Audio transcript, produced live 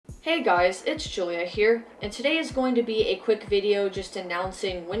Hey guys, it's Julia here, and today is going to be a quick video just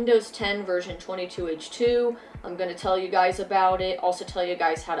announcing Windows 10 version 22H2. I'm going to tell you guys about it, also tell you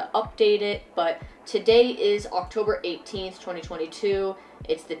guys how to update it, but today is October 18th, 2022.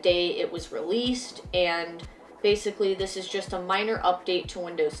 It's the day it was released, and basically this is just a minor update to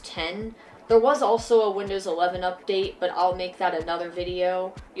Windows 10. There was also a Windows 11 update, but I'll make that another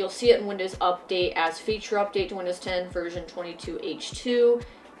video. You'll see it in Windows Update as Feature Update to Windows 10 version 22H2.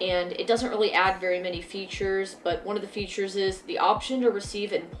 And it doesn't really add very many features, but one of the features is the option to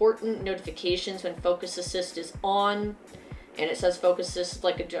receive important notifications when Focus Assist is on. And it says Focus Assist is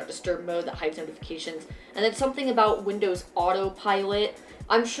like a do not disturb mode that hides notifications. And then something about Windows Autopilot.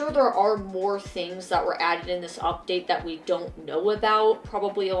 I'm sure there are more things that were added in this update that we don't know about.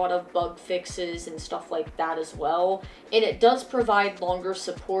 Probably a lot of bug fixes and stuff like that as well. And it does provide longer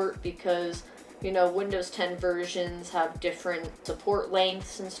support because Windows 10 versions have different support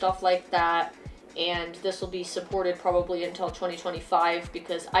lengths and stuff like that, and this will be supported probably until 2025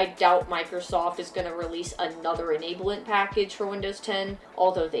 because I doubt Microsoft is going to release another enablement package for Windows 10,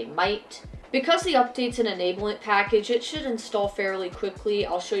 although they might. Because the update's an enablement package, it should install fairly quickly.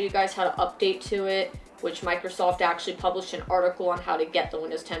 I'll show you guys how to update to it, which Microsoft actually published an article on how to get the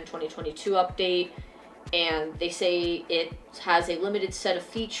Windows 10 2022 update. And they say it has a limited set of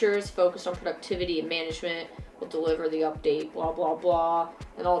features focused on productivity and management, will deliver the update, blah, blah, blah,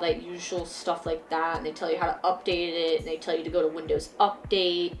 and all that usual stuff like that. And they tell you how to update it, and they tell you to go to Windows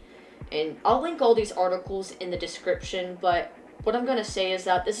Update. And I'll link all these articles in the description, but what I'm going to say is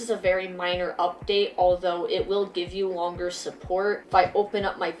that this is a very minor update, although it will give you longer support. If I open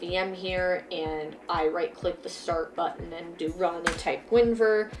up my VM here and I right-click the Start button and do Run and type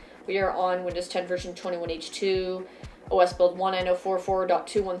WinVer, we are on Windows 10 version 21H2, OS build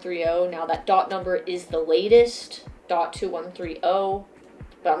 19044.2130. Now that dot number is the latest, .2130.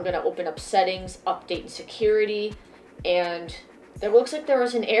 But I'm going to open up Settings, Update and Security, and it looks like there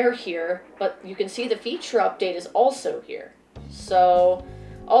is an error here, but you can see the feature update is also here. So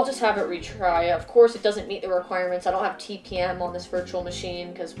I'll just have it retry. Of course, it doesn't meet the requirements. I don't have TPM on this virtual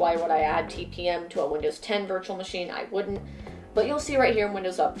machine, because why would I add TPM to a Windows 10 virtual machine? I wouldn't. But you'll see right here in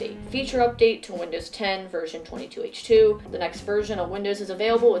Windows Update. Feature update to Windows 10 version 22H2. The next version of Windows is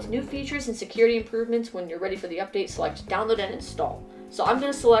available with new features and security improvements. When you're ready for the update, select Download and Install. So I'm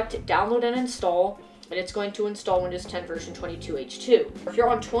going to select Download and Install, and it's going to install Windows 10 version 22H2. If you're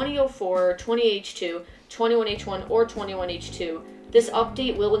on 2004, 20H2, 21H1, or 21H2, this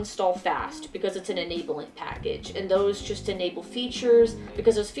update will install fast because it's an enablement package, and those just enable features.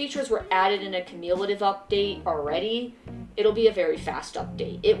 Because those features were added in a cumulative update already, it'll be a very fast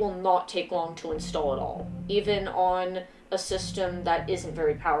update. It will not take long to install at all, even on a system that isn't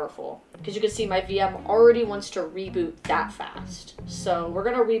very powerful. Because you can see my VM already wants to reboot that fast. So we're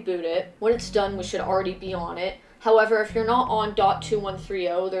going to reboot it. When it's done, we should already be on it. However, if you're not on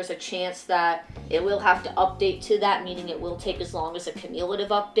 .2130, there's a chance that it will have to update to that, meaning it will take as long as a cumulative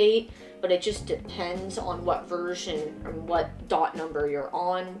update, but it just depends on what version and what dot number you're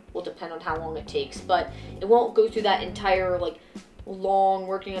on. Will depend on how long it takes, but it won't go through that entire long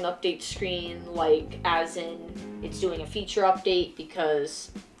working on update screen as in it's doing a feature update, because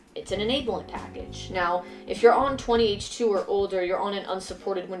it's an enablement package. Now, if you're on 20H2 or older, you're on an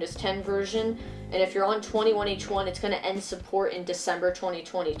unsupported Windows 10 version, and if you're on 21H1, it's going to end support in December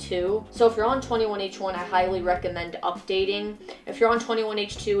 2022. So if you're on 21H1, I highly recommend updating. If you're on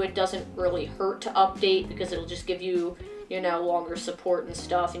 21H2, it doesn't really hurt to update because it'll just give you, longer support and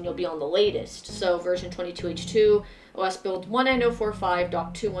stuff, and you'll be on the latest. So version 22H2, OS build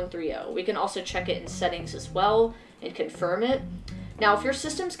 19045.2130. We can also check it in settings as well and confirm it. Now, if your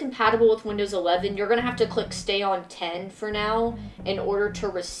system's compatible with Windows 11, you're going to have to click Stay on 10 for now in order to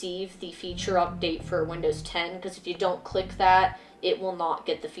receive the feature update for Windows 10, because if you don't click that, it will not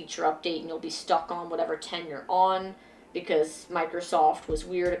get the feature update and you'll be stuck on whatever 10 you're on, because Microsoft was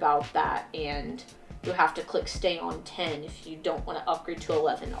weird about that, and you'll have to click Stay on 10 if you don't want to upgrade to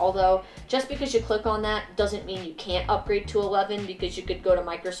 11. Although, just because you click on that doesn't mean you can't upgrade to 11, because you could go to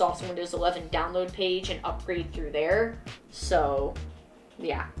Microsoft's Windows 11 download page and upgrade through there. So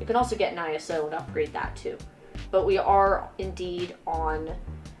yeah, you can also get an ISO and upgrade that too. But we are indeed on,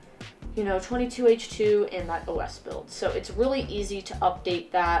 22H2 and that OS build. So it's really easy to update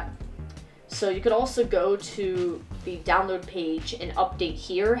that. So you could also go to the download page and update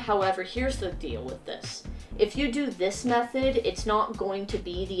here. However, here's the deal with this. If you do this method, it's not going to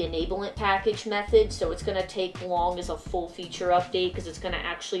be the enablement package method, so it's going to take long as a full feature update because it's going to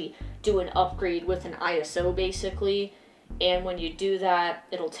actually do an upgrade with an ISO basically. and when you do that,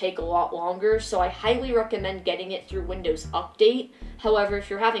 it'll take a lot longer. So I highly recommend getting it through Windows Update. However, if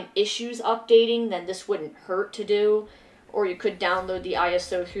you're having issues updating, then this wouldn't hurt to do. Or you could download the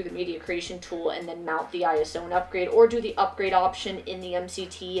ISO through the media creation tool and then mount the ISO and upgrade, or do the upgrade option in the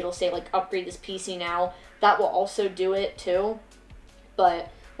MCT. It'll say like upgrade this PC now. That will also do it too. But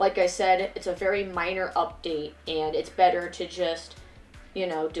like I said, it's a very minor update, and it's better to just, you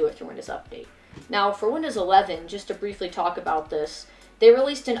know, do it through Windows Update. Now for Windows 11, just to briefly talk about this, they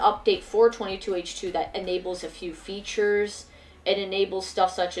released an update for 22H2 that enables a few features. It enables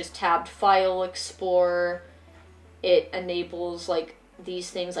stuff such as tabbed file explorer. It enables like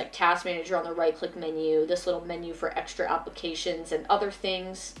these things like task manager on the right click menu, this little menu for extra applications and other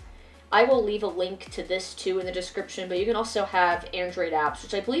things. I will leave a link to this too in the description, but you can also have Android apps,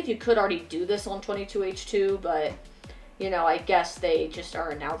 which I believe you could already do this on 22H2, but you know, I guess they just are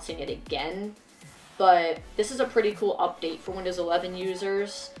announcing it again. But this is a pretty cool update for Windows 11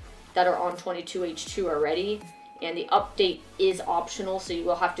 users that are on 22H2 already. And the update is optional, so you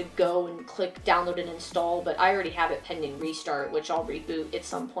will have to go and click download and install, but I already have it pending restart, which I'll reboot at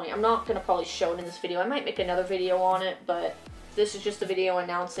some point. I'm not going to probably show it in this video. I might make another video on it, but this is just a video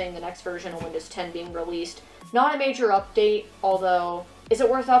announcing the next version of Windows 10 being released. Not a major update, although, is it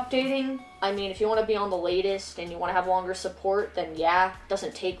worth updating? I mean, if you want to be on the latest and you want to have longer support, then yeah, it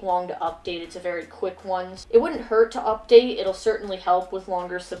doesn't take long to update. It's a very quick one. It wouldn't hurt to update. It'll certainly help with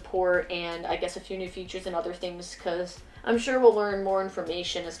longer support and I guess a few new features and other things, because I'm sure we'll learn more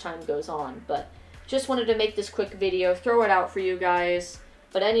information as time goes on. But just wanted to make this quick video, throw it out for you guys.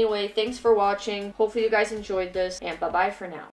 But anyway, thanks for watching. Hopefully you guys enjoyed this, and bye-bye for now.